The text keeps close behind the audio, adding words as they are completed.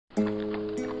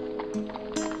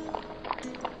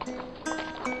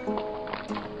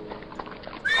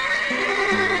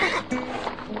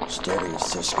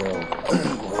Cisco.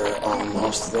 We're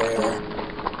almost there.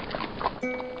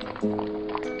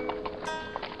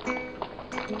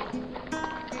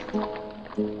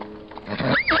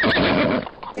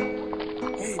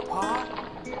 Hey, Pa.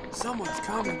 Someone's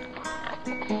coming.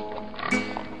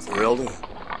 Zerelda,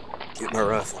 get my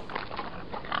rifle.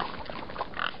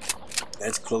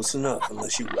 That's close enough,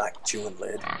 unless you like chewing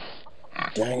lead.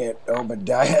 Dang it,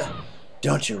 Obadiah.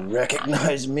 Don't you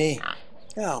recognize me?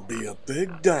 I'll be a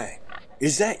big dang.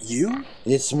 Is that you?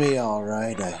 It's me, all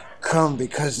right. I come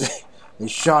because they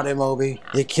shot him, Obi.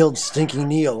 They killed Stinky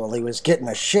Neil while he was getting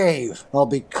a shave. All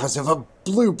because of a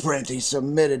blueprint he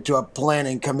submitted to a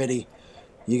planning committee.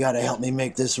 You gotta help me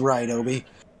make this right, Obi.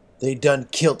 They done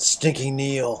killed Stinky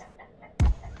Neil.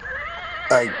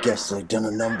 I guess they done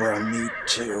a number on me,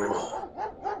 too.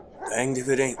 Danged if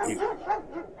it ain't you.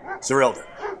 Zerelda,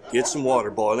 get some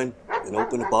water boiling and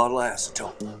open a bottle of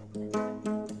acetone.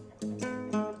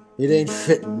 It ain't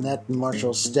fitting. That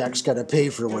Marshal Stack's gotta pay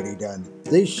for what he done.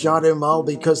 They shot him all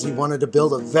because he wanted to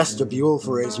build a vestibule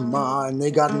for his ma, and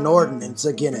they got an ordinance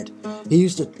agin it. He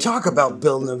used to talk about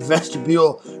building a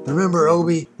vestibule. Remember,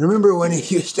 Obi? Remember when he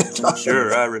used to talk?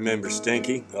 Sure, I remember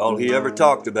Stinky. All he ever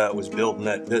talked about was building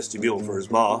that vestibule for his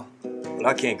ma. But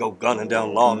I can't go gunning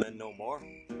down lawmen no more.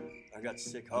 I got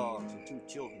sick hogs and 2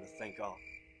 children to think of.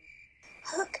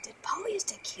 Huck, did Paul used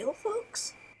to kill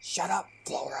folks? Shut up,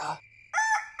 Flora.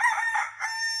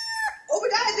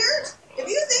 Obadiah Dirt, if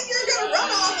you think you're gonna run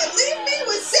off and leave me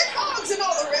with sick hogs and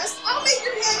all the rest, I'll make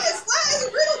your head as flat as a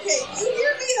griddle cake. You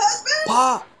hear me, husband?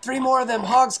 Pa, 3 more of them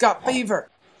hogs got fever.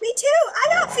 Me too. I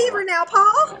got fever now,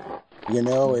 Paul. You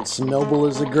know, it's noble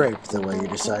as a grape the way you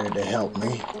decided to help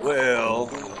me.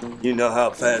 Well, you know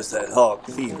how fast that hog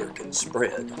fever can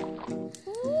spread.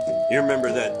 You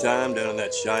remember that time down in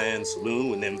that Cheyenne saloon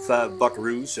when them 5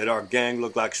 buckaroos said our gang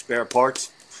looked like spare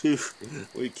parts?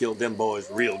 We killed them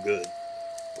boys real good.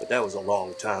 But that was a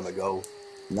long time ago.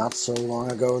 Not so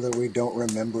long ago that we don't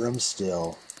remember him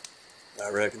still. I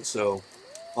reckon so.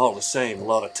 All the same, a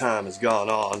lot of time has gone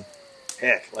on.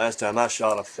 Heck, last time I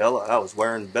shot a fella, I was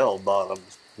wearing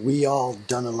bell-bottoms. We all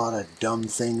done a lot of dumb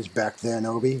things back then,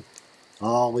 Obi.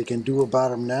 All we can do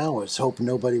about 'em now is hope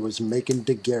nobody was making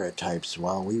daguerreotypes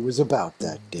while we was about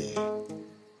that day.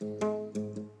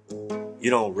 You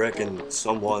don't reckon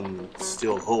someone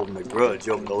still holding a grudge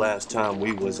over the last time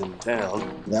we was in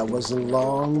town? That was a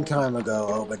long time ago,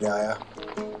 Obadiah.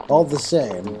 All the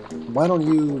same, why don't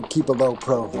you keep a low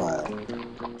profile?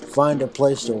 Find a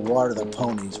place to water the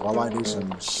ponies while I do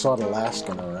some subtle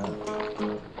asking around.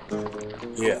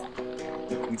 Yeah.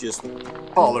 You just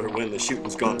holler when the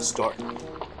shooting's going to start.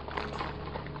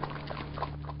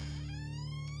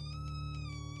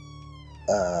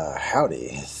 Howdy.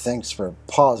 Thanks for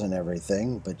pausing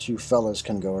everything, but you fellas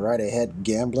can go right ahead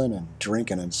gambling and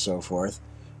drinking and so forth,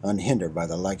 unhindered by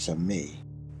the likes of me.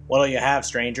 What'll you have,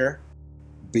 stranger?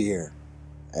 Beer.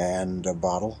 And a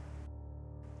bottle.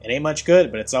 It ain't much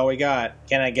good, but it's all we got.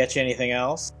 Can I get you anything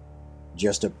else?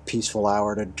 Just a peaceful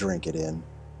hour to drink it in.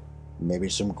 Maybe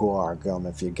some guar gum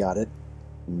if you got it.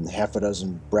 And half a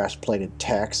dozen brass-plated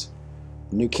tacks.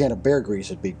 A new can of bear grease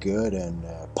would be good, and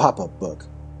a pop-up book.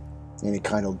 Any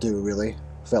kind'll do, really.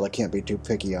 Fella can't be too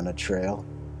picky on a trail.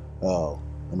 Oh,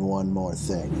 and one more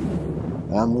thing.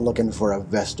 I'm looking for a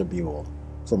vestibule.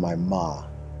 For my ma.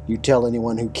 You tell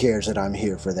anyone who cares that I'm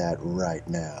here for that right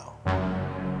now.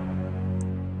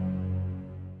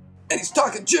 And he's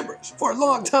talking gibberish for a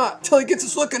long time, till he gets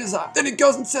this look in his eye. Then he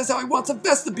goes and says how he wants a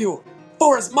vestibule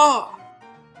for his ma.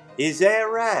 Is that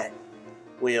right?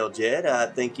 Well, Jed, I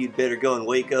think you'd better go and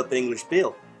wake up English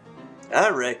Bill. I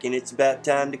reckon it's about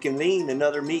time to convene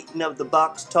another meeting of the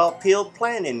Boxtop Hill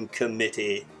Planning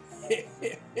Committee.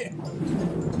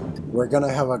 We're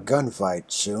gonna have a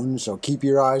gunfight soon, so keep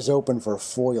your eyes open for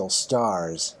foil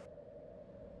stars.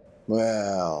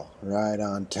 Well, right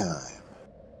on time.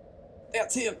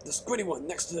 That's him, the squinty one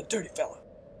next to the dirty fella.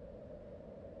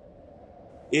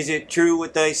 Is it true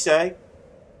what they say?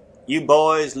 You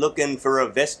boys looking for a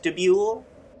vestibule?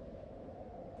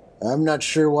 I'm not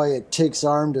sure why it takes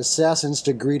armed assassins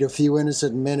to greet a few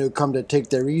innocent men who come to take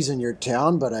their ease in your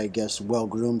town, but I guess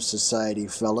well-groomed society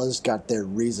fellas got their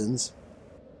reasons.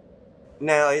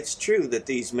 Now, it's true that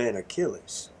these men are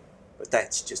killers, but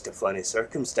that's just a funny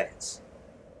circumstance.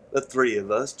 The 3 of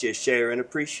us just share an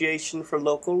appreciation for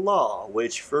local law,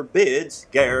 which forbids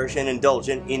garish and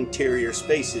indulgent interior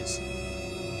spaces.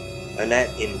 And that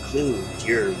includes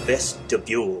your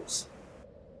vestibules.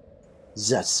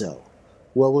 That's so.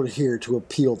 Well, we're here to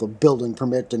appeal the building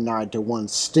permit denied to one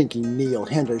stinky Neil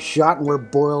Hendershot, and we're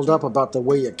boiled up about the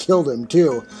way you killed him,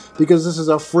 too, because this is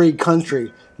a free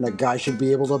country, and a guy should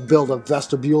be able to build a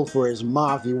vestibule for his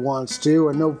ma if he wants to,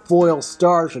 and no foil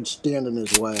star should stand in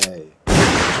his way.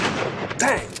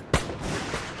 Dang!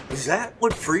 Is that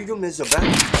what freedom is about?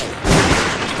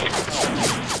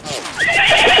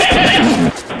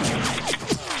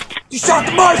 You shot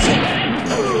the Marshal!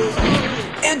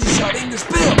 And you shot English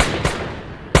Bill!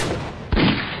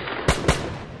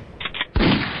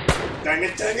 Dang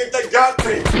it, they got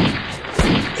me!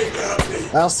 They got me!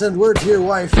 I'll send word to your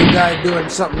wife you died doing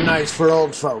something nice for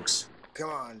old folks. Come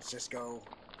on, Cisco.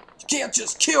 You can't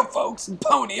just kill folks and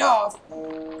pony off!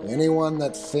 Anyone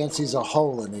that fancies a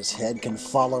hole in his head can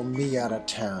follow me out of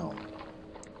town.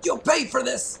 You'll pay for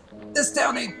this! This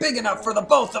town ain't big enough for the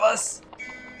both of us!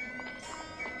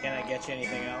 Can I get you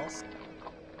anything else?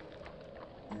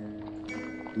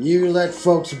 You let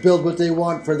folks build what they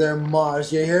want for their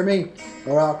maws, you hear me?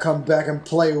 Or I'll come back and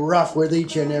play rough with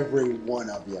each and every one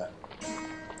of you.